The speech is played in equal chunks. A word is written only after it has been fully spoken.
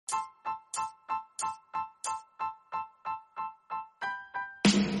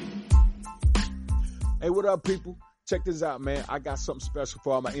Hey, what up, people? Check this out, man. I got something special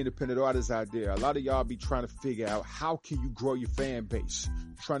for all my independent artists out there. A lot of y'all be trying to figure out how can you grow your fan base.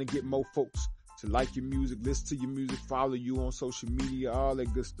 Trying to get more folks to like your music, listen to your music, follow you on social media, all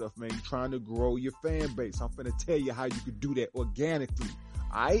that good stuff, man. You're trying to grow your fan base. I'm finna tell you how you can do that organically,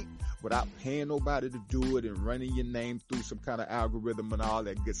 all right? Without paying nobody to do it and running your name through some kind of algorithm and all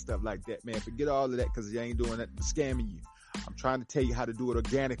that good stuff like that, man. Forget all of that because you ain't doing that but scamming you. I'm trying to tell you how to do it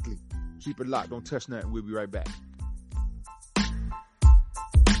organically. Keep it locked. Don't touch nothing. We'll be right back.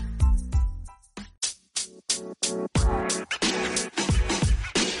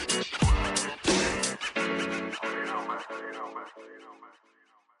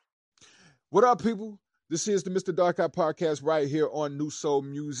 What up, people? This is the Mr. Dark Eye Podcast right here on New Soul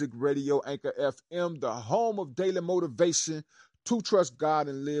Music Radio, Anchor FM, the home of daily motivation to trust God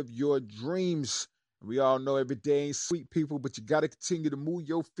and live your dreams. We all know every day ain't sweet, people, but you got to continue to move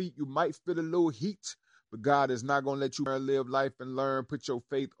your feet. You might feel a little heat, but God is not going to let you live life and learn. Put your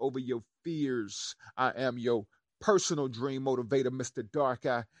faith over your fears. I am your personal dream motivator, Mr. Dark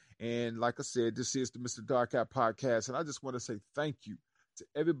Eye. And like I said, this is the Mr. Dark Eye Podcast. And I just want to say thank you to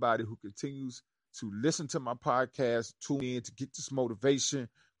everybody who continues to listen to my podcast, tune in to get this motivation.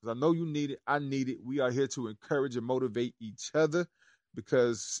 Because I know you need it. I need it. We are here to encourage and motivate each other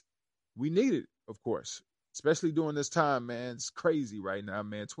because we need it. Of course, especially during this time, man. It's crazy right now,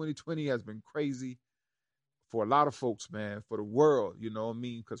 man. 2020 has been crazy for a lot of folks, man, for the world, you know what I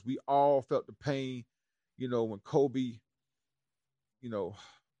mean? Because we all felt the pain, you know, when Kobe, you know,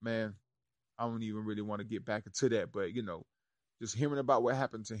 man, I don't even really want to get back into that, but, you know, just hearing about what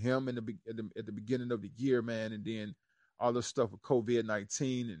happened to him at the beginning of the year, man, and then all this stuff with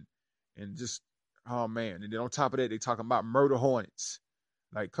COVID-19 and just, oh, man. And then on top of that, they talking about murder hornets.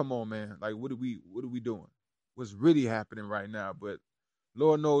 Like, come on, man. Like, what are we doing? What's really happening right now? But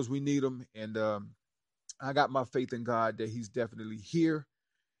Lord knows we need him. And I got my faith in God that he's definitely here.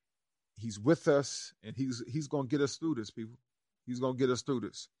 He's with us, and he's going to get us through this, people. He's going to get us through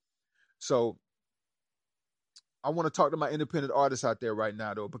this. So I want to talk to my independent artists out there right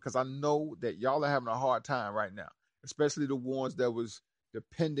now, though, because I know that y'all are having a hard time right now, especially the ones that was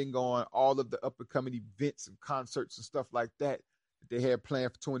depending on all of the up-and-coming events and concerts and stuff like that they had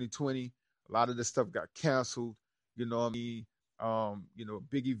planned for 2020. A lot of this stuff got canceled, you know what I mean? You know,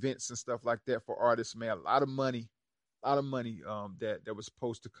 big events and stuff like that for artists, man. A lot of money that was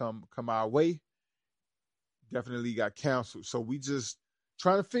supposed to come our way definitely got canceled. So we just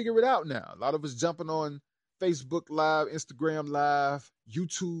trying to figure it out now. A lot of us jumping on Facebook Live, Instagram Live,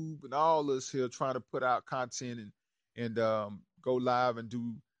 YouTube, and all this here trying to put out content and go live and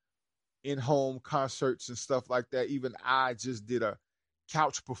do in-home concerts and stuff like that. Even I just did a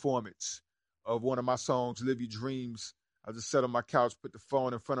couch performance of one of my songs, Live Your Dreams. I just sat on my couch, put the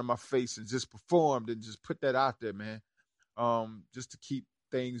phone in front of my face and just performed and just put that out there, man. Just to keep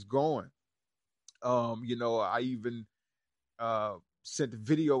things going. You know, I even sent a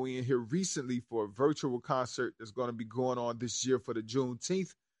video in here recently for a virtual concert that's going to be going on this year for the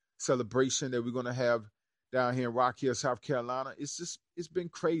Juneteenth celebration that we're going to have down here in Rock Hill, South Carolina. It's been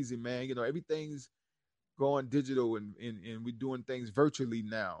crazy, man. You know, everything's going digital and we're doing things virtually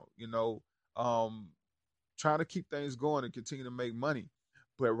now, you know, trying to keep things going and continue to make money.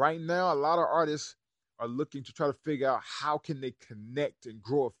 But right now, a lot of artists are looking to try to figure out how can they connect and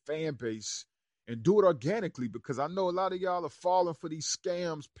grow a fan base and do it organically, because I know a lot of y'all are falling for these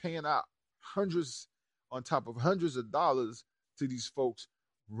scams, paying out hundreds on top of hundreds of dollars to these folks,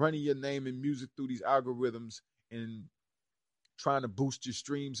 running your name and music through these algorithms and trying to boost your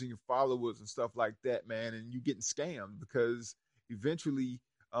streams and your followers and stuff like that, man. And you getting scammed because eventually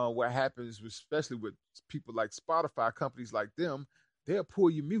what happens, especially with people like Spotify, companies like them, they'll pull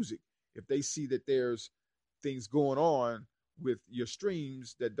your music if they see that there's things going on with your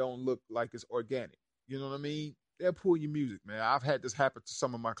streams that don't look like it's organic. You know what I mean? They'll pull your music, man. I've had this happen to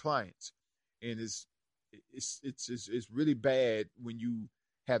some of my clients, and it's really bad when you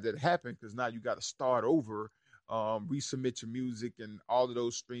have that happen, because now you got to start over, resubmit your music, and all of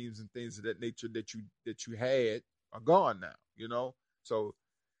those streams and things of that nature that you had are gone now, you know? So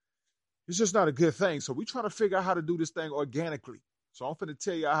it's just not a good thing. So we trying to figure out how to do this thing organically. So I'm finna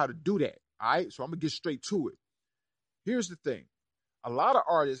tell y'all how to do that. All right. So I'm gonna get straight to it. Here's the thing. A lot of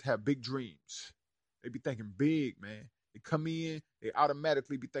artists have big dreams. They be thinking big, man. They come in, they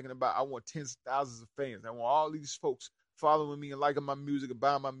automatically be thinking about, I want tens of thousands of fans. I want all these folks following me and liking my music and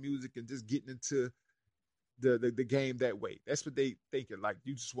buying my music and just getting into the game that way. That's what they thinking. Like,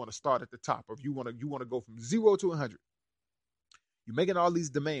 you just want to start at the top, or you want to go from 0 to 100. You're making all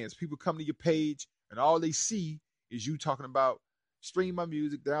these demands. People come to your page and all they see is you talking about Stream my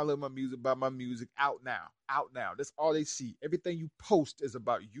music, download my music, buy my music, out now, out now. That's all they see. Everything you post is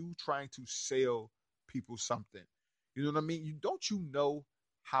about you trying to sell people something. You know what I mean? You know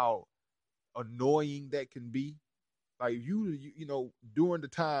how annoying that can be? Like you know, during the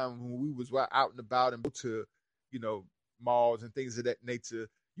time when we was out and about and go to, you know, malls and things of that nature,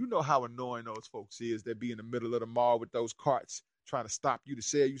 you know how annoying those folks is that be in the middle of the mall with those carts trying to stop you to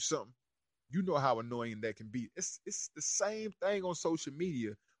sell you something. You know how annoying that can be. It's the same thing on social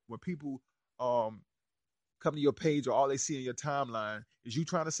media when people come to your page or all they see in your timeline is you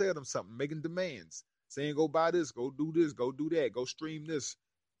trying to sell them something, making demands, saying go buy this, go do this, go do that, go stream this.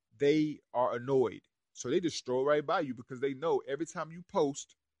 They are annoyed. So they just stroll right by you because they know every time you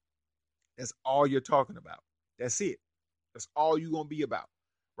post, that's all you're talking about. That's it. That's all you're going to be about,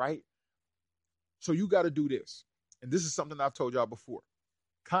 right? So you got to do this. And this is something I've told y'all before.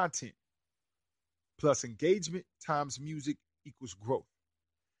 Content plus engagement times music equals growth.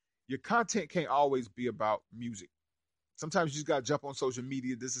 Your content can't always be about music. Sometimes you just got to jump on social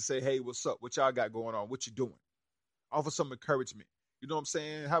media just to say, hey, what's up? What y'all got going on? What you doing? Offer some encouragement. You know what I'm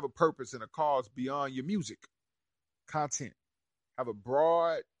saying? Have a purpose and a cause beyond your music. Content. Have a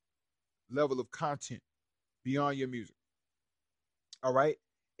broad level of content beyond your music. All right?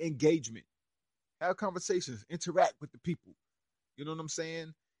 Engagement. Have conversations. Interact with the people. You know what I'm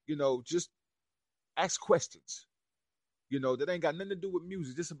saying? You know, just ask questions. You know, that ain't got nothing to do with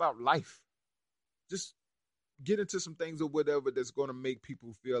music. Just about life. Just get into some things or whatever that's going to make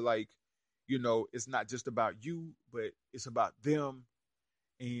people feel like, you know, it's not just about you, but it's about them,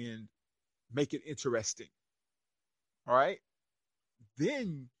 and make it interesting. All right?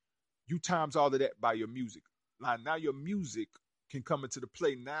 Then you times all of that by your music. Now your music can come into the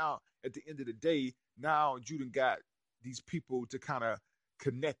play. Now, at the end of the day, now you done got these people to kind of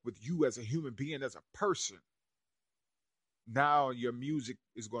connect with you as a human being, as a person. Now your music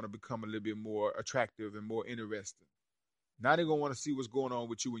is going to become a little bit more attractive and more interesting. Now they're going to want to see what's going on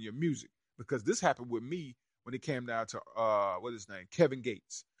with you and your music. Because this happened with me when it came down to, what is his name? Kevin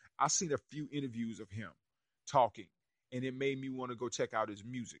Gates. I seen a few interviews of him talking, and it made me want to go check out his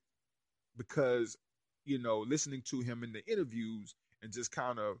music. Because, you know, listening to him in the interviews and just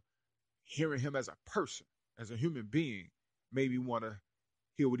kind of hearing him as a person, as a human being, made me want to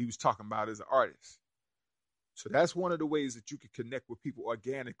hear what he was talking about as an artist. So that's one of the ways that you can connect with people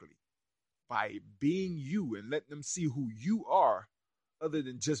organically, by being you and letting them see who you are other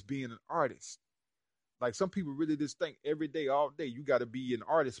than just being an artist. Like some people really just think every day, all day, you got to be in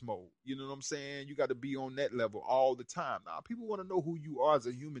artist mode. You know what I'm saying? You got to be on that level all the time. Now, people want to know who you are as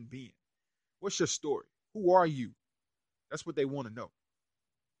a human being. What's your story? Who are you? That's what they want to know.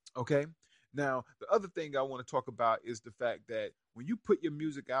 Okay? Now, the other thing I want to talk about is the fact that when you put your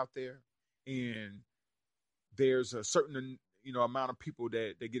music out there and there's a certain, you know, amount of people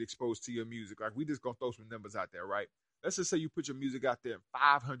that get exposed to your music, like we just going to throw some numbers out there, right? Let's just say you put your music out there and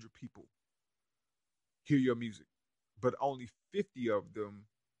 500 people hear your music, but only 50 of them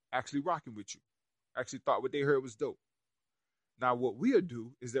actually rocking with you, actually thought what they heard was dope. Now, what we'll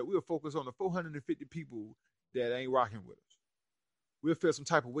do is that we'll focus on the 450 people that ain't rocking with us. We'll feel some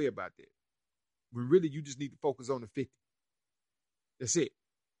type of way about that. When really you just need to focus on the 50. That's it.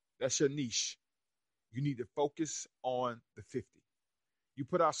 That's your niche. You need to focus on the 50. You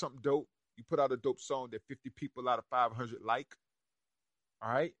put out something dope. You put out a dope song that 50 people out of 500 like.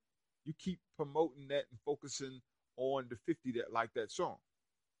 All right? You keep promoting that and focusing on the 50 that like that song.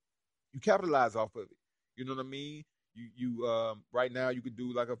 You capitalize off of it. You know what I mean? You right now you could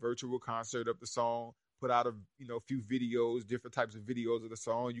do like a virtual concert of the song, put out a few videos, different types of videos of the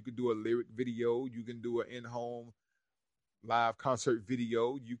song. You could do a lyric video. You can do an in-home live concert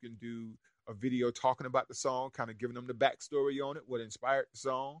video. You can do a video talking about the song, kind of giving them the backstory on it, what inspired the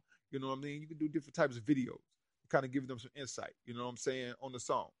song. You know what I mean? You can do different types of videos, kind of giving them some insight, you know what I'm saying, on the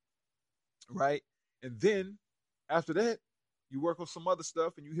song, right? And then after that, you work on some other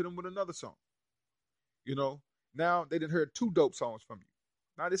stuff and you hit them with another song. You know, now they didn't hear 2 dope songs from you.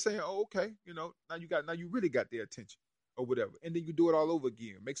 Now they're saying, oh, okay, now you really got their attention or whatever. And then you do it all over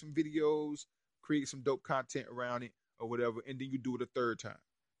again. Make some videos, create some dope content around it or whatever, and then you do it a third time.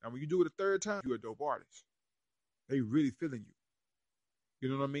 Now, when you do it a third time, you're a dope artist. They really feeling you. You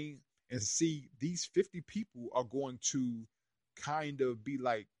know what I mean? And see, these 50 people are going to kind of be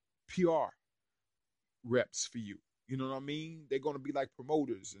like PR reps for you. You know what I mean? They're going to be like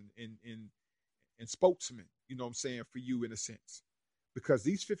promoters and spokesmen, you know what I'm saying, for you in a sense. Because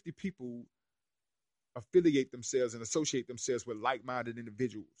these 50 people affiliate themselves and associate themselves with like-minded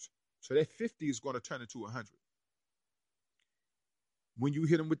individuals. So that 50 is going to turn into 100. When you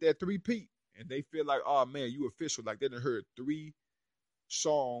hit them with that 3P and they feel like, oh man, you official, like they done heard 3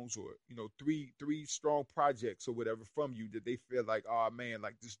 songs or three strong projects or whatever from you that they feel like, oh man,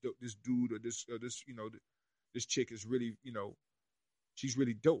 like this dude or this this chick is really she's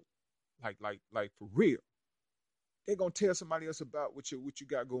really dope, like for real. They're gonna tell somebody else about what you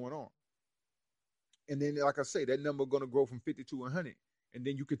got going on, and then like I say, that number gonna grow from 50 to 100, and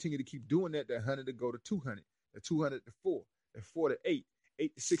then you continue to keep doing that. That 100 to go to 200, that 200 to 4, that 4 to 8,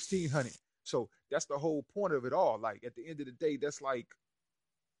 8 to 1600. So that's the whole point of it all. Like at the end of the day, that's like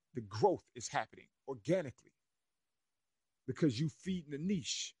the growth is happening organically because you feeding the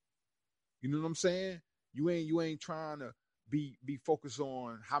niche. You know what I'm saying? You ain't trying to be focused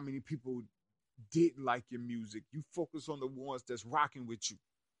on how many people didn't like your music. You focus on the ones that's rocking with you.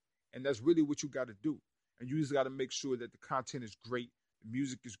 And that's really what you got to do. And you just got to make sure that the content is great, the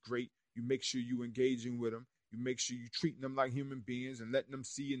music is great. You make sure you engaging with them. You make sure you treating them like human beings and letting them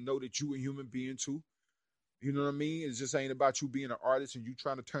see and know that you a human being too. You know what I mean? It just ain't about you being an artist and you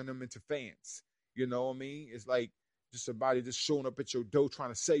trying to turn them into fans. You know what I mean? It's like just somebody just showing up at your door trying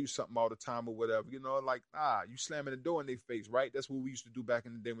to say you something all the time or whatever. You know, like, you slamming the door in their face, right? That's what we used to do back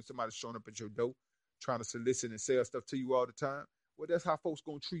in the day when somebody's showing up at your door trying to solicit and sell stuff to you all the time. Well, that's how folks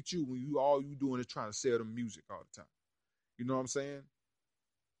gonna treat you when all you doing is trying to sell them music all the time. You know what I'm saying?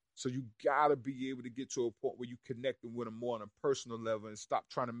 So you gotta be able to get to a point where you connecting with them more on a personal level and stop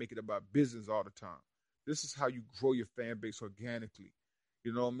trying to make it about business all the time. This is how you grow your fan base organically.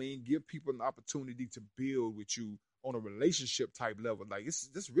 You know what I mean? Give people an opportunity to build with you on a relationship type level. Like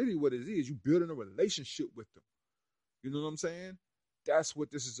this really what it is. You building a relationship with them. You know what I'm saying? That's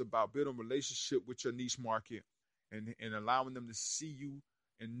what this is about. Building a relationship with your niche market and allowing them to see you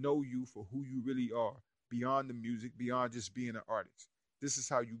and know you for who you really are beyond the music, beyond just being an artist. This is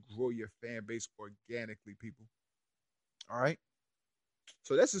how you grow your fan base organically, people. All right?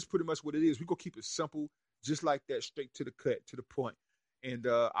 So that's just pretty much what it is. We're going to keep it simple, just like that, straight to the cut, to the point. And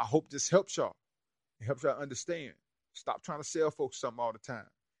I hope this helps y'all. It helps y'all understand. Stop trying to sell folks something all the time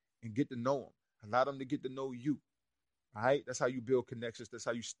and get to know them. Allow them to get to know you. All right? That's how you build connections. That's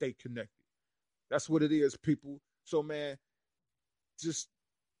how you stay connected. That's what it is, people. So, man, just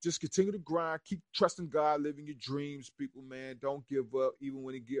continue to grind. Keep trusting God, living your dreams, people, man. Don't give up. Even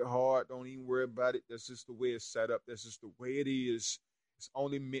when it get hard, don't even worry about it. That's just the way it's set up. That's just the way it is. It's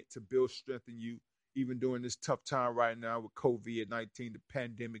only meant to build strength in you, even during this tough time right now with COVID-19, the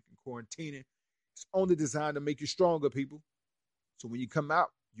pandemic, and quarantining. It's only designed to make you stronger, people. So when you come out,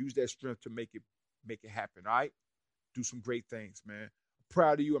 use that strength to make it happen, all right? Do some great things, man. I'm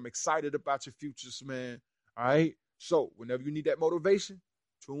proud of you. I'm excited about your futures, man. All right? So whenever you need that motivation,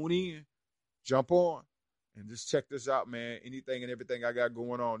 tune in, jump on, and just check this out, man. Anything and everything I got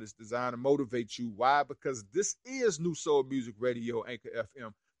going on is designed to motivate you. Why? Because this is New Soul Music Radio, Anchor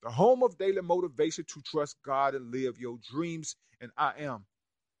FM, the home of daily motivation to trust God and live your dreams. And I am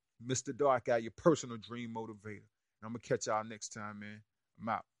Mr. Dark Eye, your personal dream motivator. And I'm going to catch y'all next time, man. I'm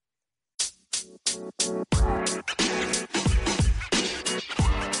out.